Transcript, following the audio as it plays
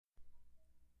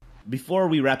before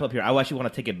we wrap up here, I actually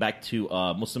want to take it back to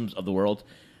Muslims of the world.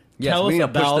 Yes, we need to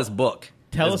push this book.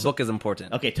 This book is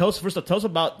important. Okay, tell us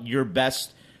about your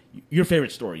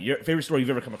favorite story you've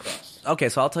ever come across. Okay,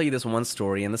 so I'll tell you this one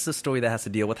story, and this is a story that has to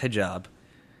deal with hijab.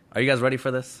 Are you guys ready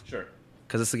for this? Sure.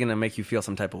 Because this is going to make you feel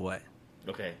some type of way.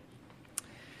 Okay.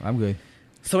 I'm good.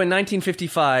 So in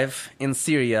 1955, in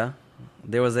Syria,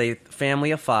 there was a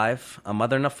family of 5, a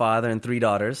mother and a father and 3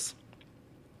 daughters,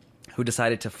 who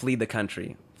decided to flee the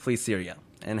country, flee Syria,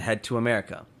 and head to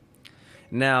America.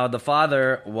 Now, the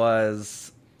father told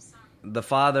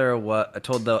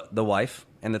the wife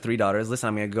and the 3 daughters, listen,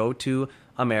 I'm going to go to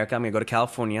America, I'm going to go to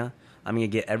California, I'm going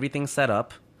to get everything set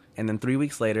up, and then 3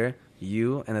 weeks later,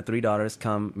 you and the 3 daughters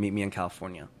come meet me in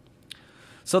California.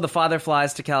 So the father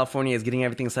flies to California, is getting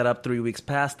everything set up. 3 weeks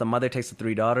pass, the mother takes the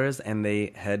 3 daughters, and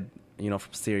they head, from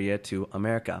Syria to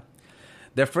America.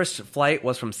 Their first flight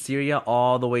was from Syria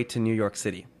all the way to New York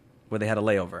City, where they had a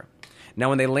layover. Now,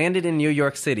 when they landed in New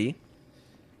York City,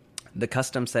 the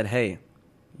customs said, hey,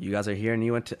 you guys are here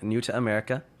new to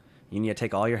America. You need to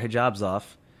take all your hijabs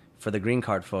off for the green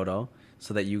card photo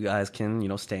so that you guys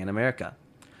can, stay in America.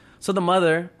 So the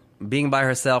mother, being by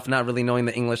herself, not really knowing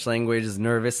the English language, is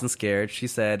nervous and scared. She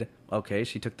said, okay,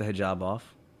 she took the hijab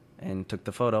off and took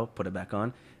the photo, put it back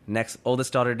on. Next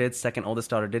oldest daughter did, second oldest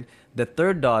daughter did. The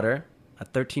third daughter, a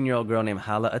 13-year-old girl named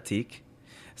Hala Atik,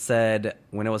 said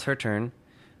when it was her turn,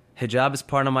 hijab is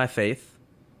part of my faith,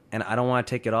 and I don't want to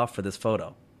take it off for this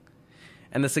photo.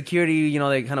 And the security,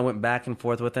 they kind of went back and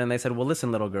forth with her, and they said, well,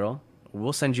 listen, little girl,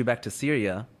 we'll send you back to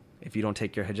Syria if you don't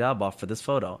take your hijab off for this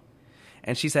photo.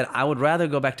 And she said, I would rather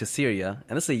go back to Syria.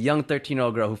 And this is a young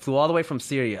 13-year-old girl who flew all the way from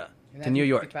Syria to New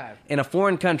York in a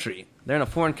foreign country. They're in a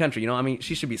foreign country.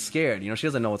 She should be scared. She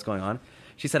doesn't know what's going on.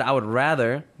 She said, I would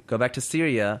rather go back to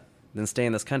Syria than stay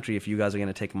in this country if you guys are going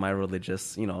to take my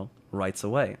religious, rights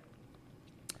away.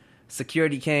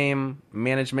 Security came,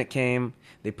 management came,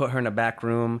 they put her in a back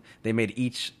room, they made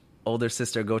each older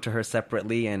sister go to her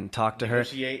separately and talk to her.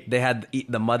 They had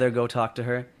the mother go talk to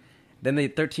her. Then the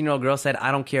 13-year-old girl said,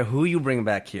 I don't care who you bring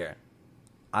back here.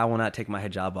 I will not take my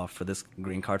hijab off for this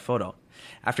green card photo.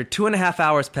 After 2.5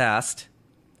 hours passed,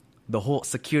 the whole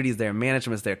security's there,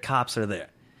 management's there, cops are there.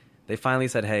 They finally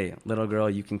said, hey, little girl,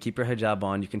 you can keep your hijab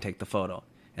on, you can take the photo.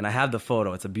 And I have the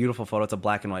photo. It's a beautiful photo. It's a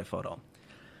black and white photo.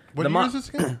 What year is this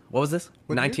again? What was this?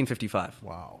 What 1955. Year?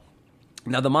 Wow.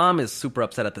 Now, the mom is super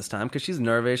upset at this time because she's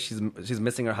nervous. She's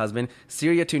missing her husband.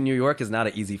 Syria to New York is not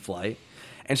an easy flight.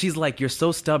 And she's like, you're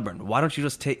so stubborn. Why don't you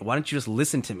just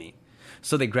listen to me?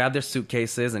 So they grab their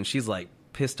suitcases, and she's like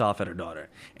pissed off at her daughter.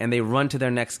 And they run to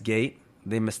their next gate.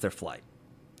 They miss their flight.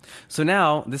 So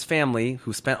now this family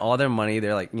who spent all their money,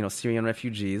 they're like, Syrian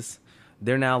refugees.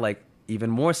 They're now like even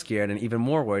more scared and even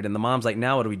more worried. And the mom's like,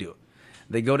 now what do we do?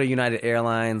 They go to United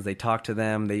Airlines. They talk to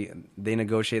them. They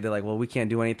negotiate. They're like, well, we can't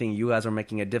do anything. You guys are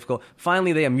making it difficult.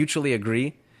 Finally, they mutually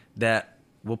agree that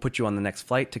we'll put you on the next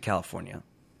flight to California.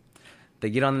 They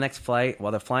get on the next flight.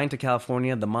 While they're flying to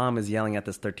California, the mom is yelling at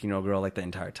this 13-year-old girl like the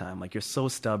entire time. Like, you're so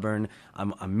stubborn.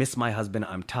 I miss my husband.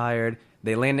 I'm tired.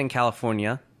 They land in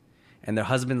California, and their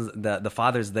husband's, the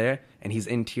father's there, and he's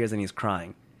in tears and he's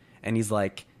crying. And he's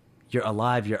like, you're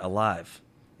alive. You're alive.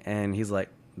 And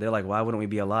they're like, why wouldn't we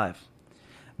be alive?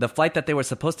 The flight that they were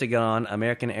supposed to get on,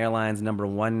 American Airlines number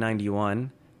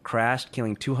 191, crashed,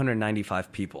 killing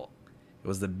 295 people. It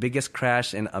was the biggest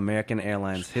crash in American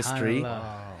Airlines history.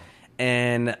 Wow.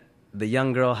 And the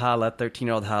young girl, Hala,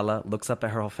 13-year-old Hala, looks up at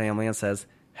her whole family and says,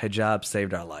 hijab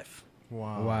saved our life.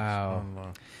 Wow.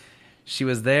 She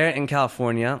was there in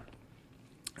California.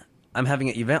 I'm having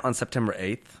an event on September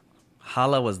 8th.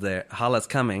 Hala was there. Hala's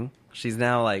coming. She's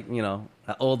now like, an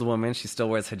old woman. She still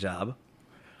wears hijab.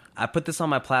 I put this on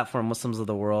my platform, Muslims of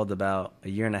the World, about a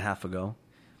year and a half ago.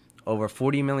 Over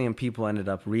 40 million people ended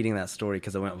up reading that story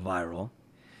because it went viral.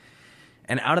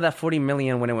 And out of that 40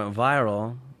 million, when it went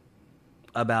viral,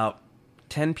 about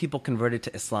 10 people converted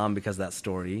to Islam because of that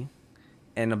story.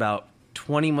 And about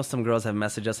 20 Muslim girls have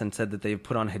messaged us and said that they've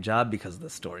put on hijab because of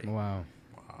this story. Wow.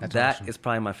 That awesome. Is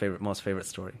probably my most favorite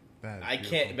story. I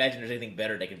can't imagine there's anything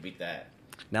better that can beat that.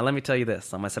 Now, let me tell you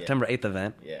this. On my September 8th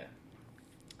event,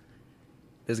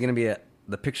 there's going to be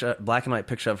the picture, black and white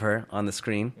picture of her on the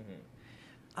screen. Mm-hmm.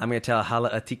 I'm going to tell Hala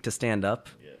Atik to stand up.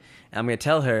 Yeah. And I'm going to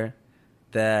tell her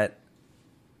that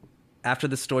after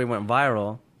the story went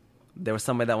viral, there was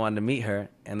somebody that wanted to meet her,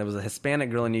 and there was a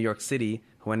Hispanic girl in New York City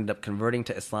who ended up converting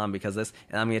to Islam because of this.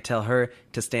 And I'm going to tell her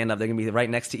to stand up. They're going to be right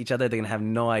next to each other. They're going to have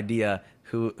no idea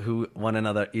who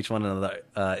each one another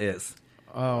is.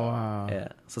 Oh, wow. Yeah.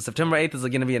 So September 8th is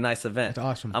going to be a nice event. That's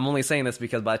awesome. I'm only saying this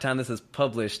because by the time this is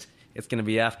published, it's going to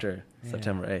be after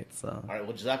September 8th. So. All right.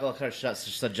 Well, Jazakallah khair,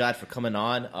 Sajjad, for coming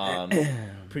on.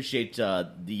 Appreciate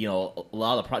a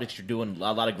lot of the projects you're doing.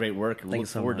 A lot of great work. We look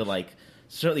forward to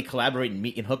certainly collaborating,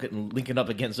 meet and hook it, and linking up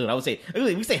again soon. I would say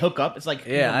we say hook up. It's like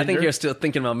I think you're still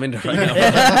thinking about Minder right now.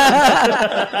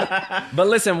 But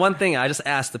listen, one thing I just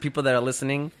asked the people that are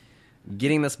listening.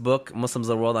 Getting this book, Muslims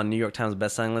of the World, on New York Times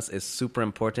bestselling list is super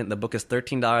important. The book is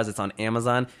 $13. It's on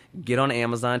Amazon. Get on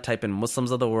Amazon, type in Muslims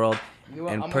of the World,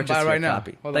 and purchase your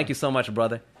copy. Thank you so much,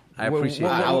 brother. I appreciate it.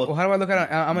 How do I look at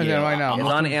it? Amazon right now? It's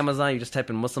on Amazon. You just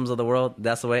type in Muslims of the World.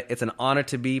 That's the way. It's an honor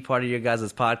to be part of your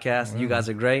guys' podcast. You guys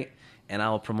are great, and I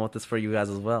will promote this for you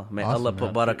guys as well. May Allah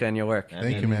put barakah in your work.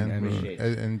 Thank you, man.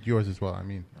 And yours as well,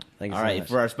 Thank you All right,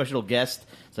 for our special guest,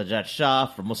 Sajjad Shah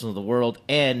from Muslims of the World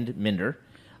and Minder.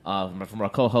 From our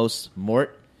co-hosts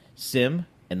Mort, Sim,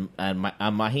 and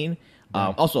Maheen.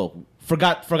 Also,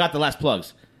 forgot the last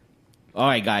plugs. All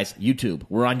right, guys, YouTube.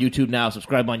 We're on YouTube now.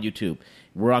 Subscribe on YouTube.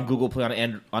 We're on Google Play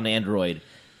on Android.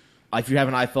 If you have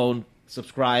an iPhone,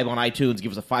 subscribe on iTunes.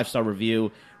 Give us a 5-star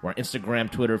review. We're on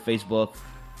Instagram, Twitter, Facebook.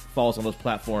 Follow us on those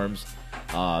platforms.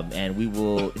 And we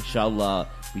will, inshallah,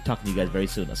 be talking to you guys very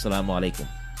soon. Assalamu alaikum.